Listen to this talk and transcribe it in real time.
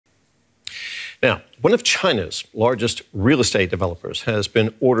Now, one of China's largest real estate developers has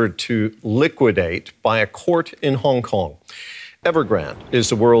been ordered to liquidate by a court in Hong Kong. Evergrande is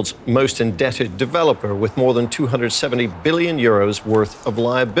the world's most indebted developer with more than 270 billion euros worth of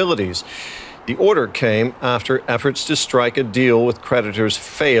liabilities. The order came after efforts to strike a deal with creditors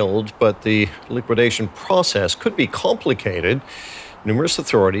failed, but the liquidation process could be complicated. Numerous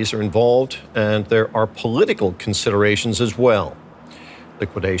authorities are involved, and there are political considerations as well.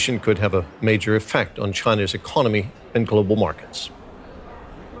 Liquidation could have a major effect on China's economy and global markets.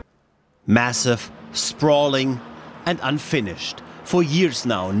 Massive, sprawling, and unfinished. For years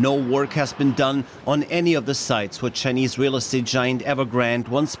now, no work has been done on any of the sites where Chinese real estate giant Evergrande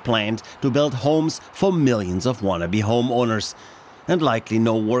once planned to build homes for millions of wannabe homeowners. And likely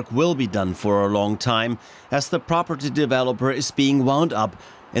no work will be done for a long time, as the property developer is being wound up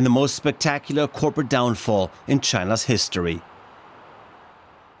in the most spectacular corporate downfall in China's history.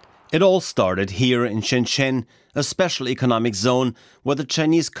 It all started here in Shenzhen, a special economic zone where the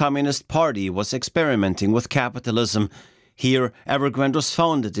Chinese Communist Party was experimenting with capitalism. Here, Evergrande was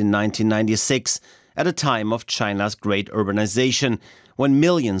founded in 1996, at a time of China's great urbanization, when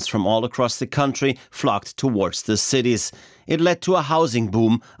millions from all across the country flocked towards the cities. It led to a housing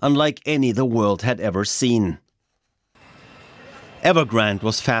boom unlike any the world had ever seen. Evergrande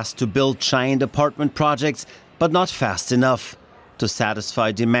was fast to build giant apartment projects, but not fast enough. To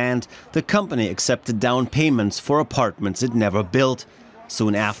satisfy demand, the company accepted down payments for apartments it never built.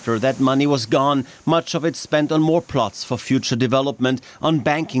 Soon after, that money was gone, much of it spent on more plots for future development, on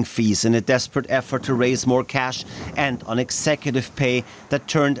banking fees in a desperate effort to raise more cash, and on executive pay that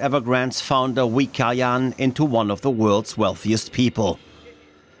turned Evergrande's founder Wei Ka-yan into one of the world's wealthiest people.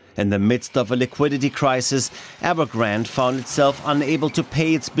 In the midst of a liquidity crisis, Evergrande found itself unable to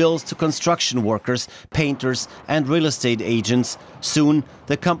pay its bills to construction workers, painters and real estate agents. Soon,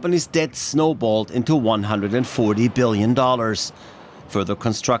 the company's debt snowballed into $140 billion. Further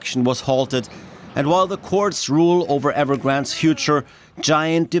construction was halted, and while the courts rule over Evergrande's future,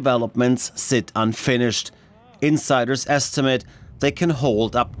 giant developments sit unfinished. Insiders estimate they can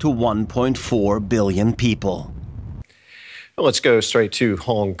hold up to 1.4 billion people. Well, let's go straight to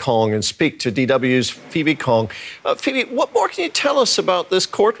Hong Kong and speak to DW's Phoebe Kong. Phoebe, what more can you tell us about this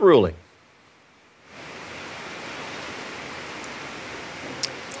court ruling?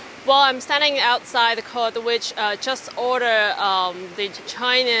 Well, I'm standing outside the court, which just ordered the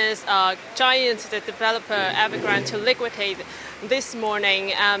China's giant developer Evergrande to liquidate this morning.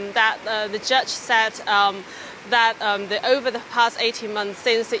 That the judge said that over the past 18 months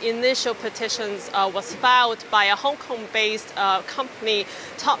since the initial petitions was filed by a Hong Kong-based company,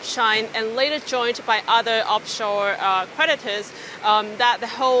 Topshine, and later joined by other offshore creditors, that the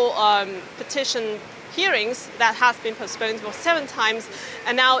whole petition hearings that has been postponed for 7 times,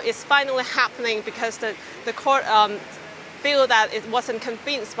 and now it's finally happening because the court feel that it wasn't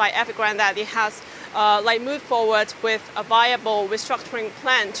convinced by Evergrande that it has moved forward with a viable restructuring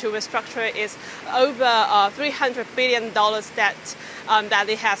plan to restructure its over $300 billion debt that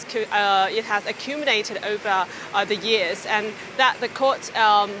it has accumulated over the years, and that the court,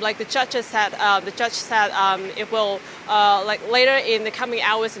 like the judge said, it will later in the coming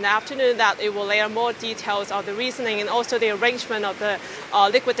hours in the afternoon that it will lay out more details of the reasoning and also the arrangement of the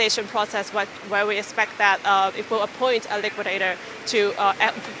liquidation process, where we expect that it will appoint a liquidator to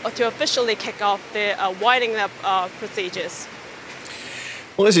officially kick off the winding up procedures.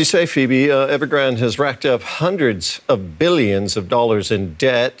 Well, as you say, Phoebe, Evergrande has racked up hundreds of billions of dollars in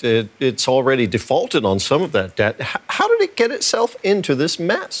debt. It's already defaulted on some of that debt. How did it get itself into this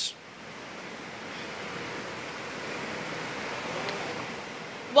mess?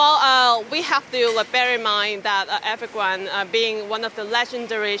 Well, we have to bear in mind that Evergrande, being one of the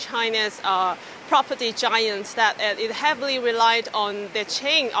legendary Chinese property giants, that it heavily relied on the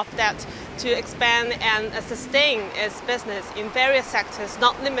chain of debt to expand and sustain its business in various sectors,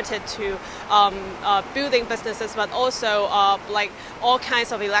 not limited to building businesses, but also like all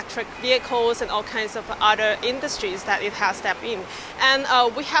kinds of electric vehicles and all kinds of other industries that it has stepped in.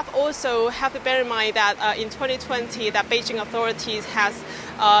 And we have also to bear in mind that in 2020, that Beijing authorities has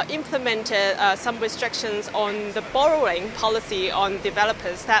implemented some restrictions on the borrowing policy on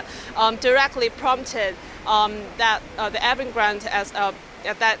developers that directly prompted that the Evergrande as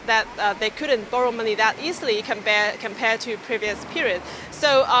that they couldn't borrow money that easily compared to previous period.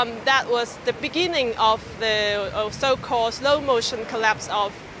 So that was the beginning of the so-called slow motion collapse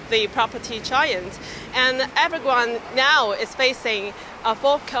of the property giant. And Evergrande now is facing a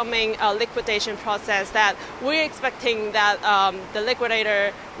forthcoming liquidation process that we're expecting that the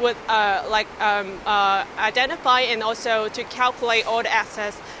liquidator would identify and also to calculate all the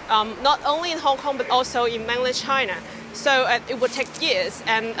assets, not only in Hong Kong but also in mainland China. So it would take years,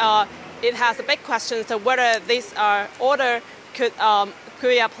 and it has a big question to whether this order could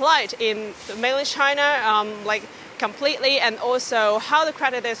be applied in mainland China completely, and also how the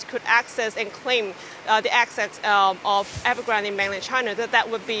creditors could access and claim the assets of Evergrande in mainland China. That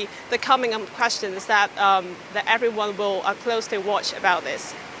would be the coming questions that everyone will closely watch about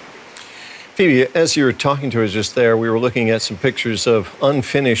this. Phoebe, as you were talking to us just there, we were looking at some pictures of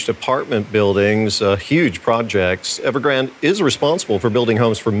unfinished apartment buildings, huge projects. Evergrande is responsible for building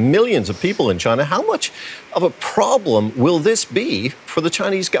homes for millions of people in China. How much of a problem will this be for the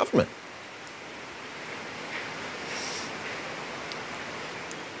Chinese government?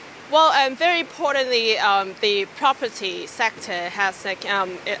 Well, very importantly, the property sector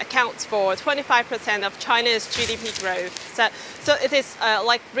accounts for 25% of China's GDP growth. So it is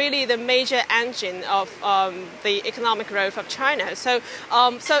really the major engine of the economic growth of China. So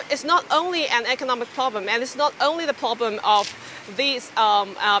it's not only an economic problem, and it's not only the problem of these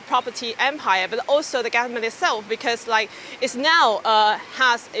property empire, but also the government itself, because it's now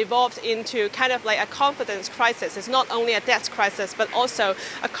has evolved into kind of like a confidence crisis. It's not only a debt crisis, but also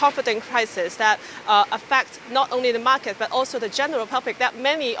a confidence crisis that affects not only the market, but also the general public, that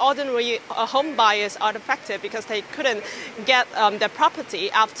many ordinary home buyers are affected because they couldn't get their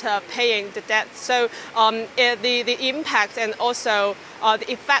property after paying the debt. So the impact and also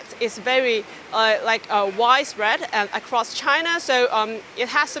the effect is very widespread and across China. So it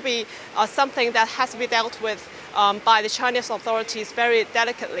has to be something that has to be dealt with by the Chinese authorities very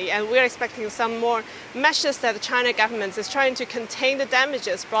delicately, and we're expecting some more measures that the China government is trying to contain the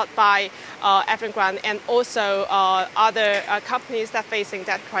damages brought by Evergrande and also other companies that are facing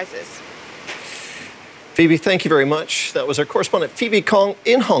that crisis. Phoebe, thank you very much. That was our correspondent Phoebe Kong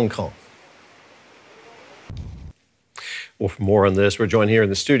in Hong Kong. Well, for more on this, we're joined here in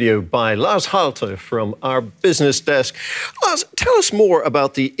the studio by Lars Halter from our business desk. Lars, tell us more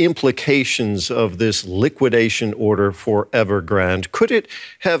about the implications of this liquidation order for Evergrande. Could it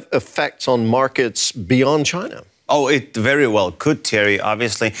have effects on markets beyond China? Oh, it very well could, Terry,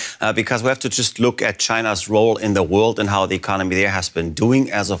 obviously, because we have to just look at China's role in the world and how the economy there has been doing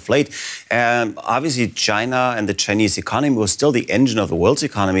as of late. And obviously, China and the Chinese economy was still the engine of the world's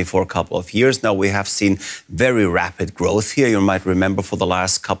economy for a couple of years. Now we have seen very rapid growth here. You might remember for the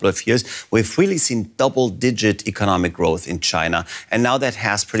last couple of years, we've really seen double-digit economic growth in China. And now that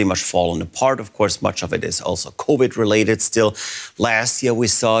has pretty much fallen apart. Of course, much of it is also COVID-related still. Last year, we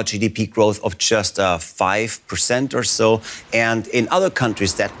saw GDP growth of just 5%. Or so, and in other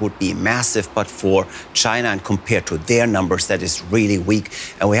countries that would be massive, but for China and compared to their numbers, that is really weak.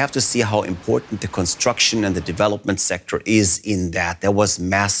 And we have to see how important the construction and the development sector is in that. That was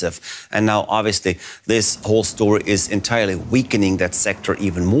massive, and now obviously this whole story is entirely weakening that sector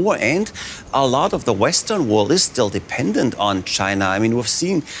even more. And a lot of the Western world is still dependent on China. I mean, we're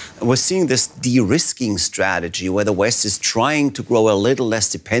seeing this de-risking strategy where the West is trying to grow a little less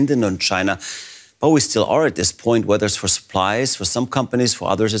dependent on China. But we still are at this point, whether it's for supplies, for some companies, for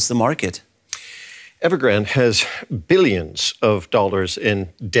others, it's the market. Evergrande has billions of dollars in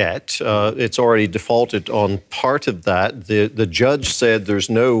debt. It's already defaulted on part of that. The judge said there's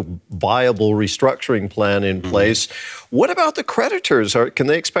no viable restructuring plan in place. What about the creditors? Can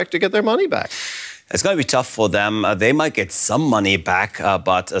they expect to get their money back? It's going to be tough for them. They might get some money back,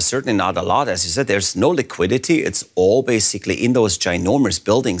 but certainly not a lot. As you said, there's no liquidity. It's all basically in those ginormous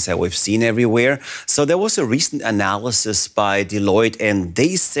buildings that we've seen everywhere. So there was a recent analysis by Deloitte, and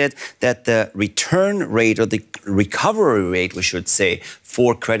they said that the return rate, or the recovery rate, we should say,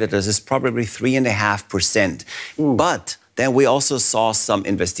 for creditors is probably 3.5%. But then we also saw some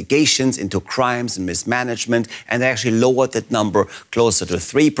investigations into crimes and mismanagement, and they actually lowered that number closer to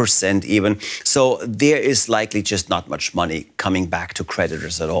 3% even. So there is likely just not much money coming back to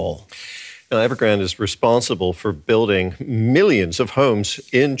creditors at all. Now, Evergrande is responsible for building millions of homes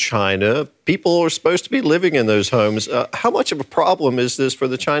in China. People are supposed to be living in those homes. How much of a problem is this for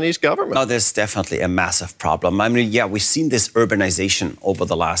the Chinese government? Oh, there's definitely a massive problem. I mean, yeah, we've seen this urbanization over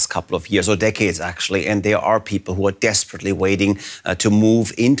the last couple of years, or decades actually, and there are people who are desperately waiting to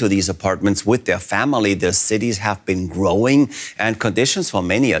move into these apartments with their family. The cities have been growing, and conditions for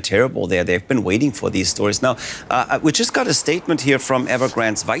many are terrible there. They've been waiting for these stories. Now, we just got a statement here from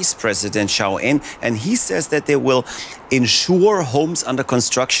Evergrande's vice president, and he says that they will ensure homes under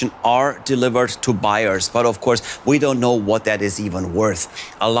construction are delivered delivered to buyers. But of course, we don't know what that is even worth.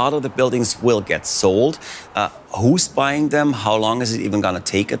 A lot of the buildings will get sold. Who's buying them? How long is it even going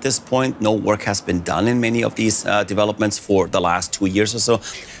to take at this point? No work has been done in many of these developments for the last 2 years or so.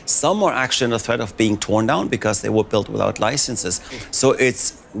 Some are actually in the threat of being torn down because they were built without licenses. So it's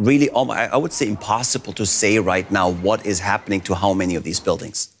really, I would say, impossible to say right now what is happening to how many of these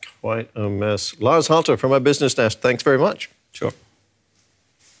buildings. Quite a mess. Lars Halter from our business desk, thanks very much. Sure.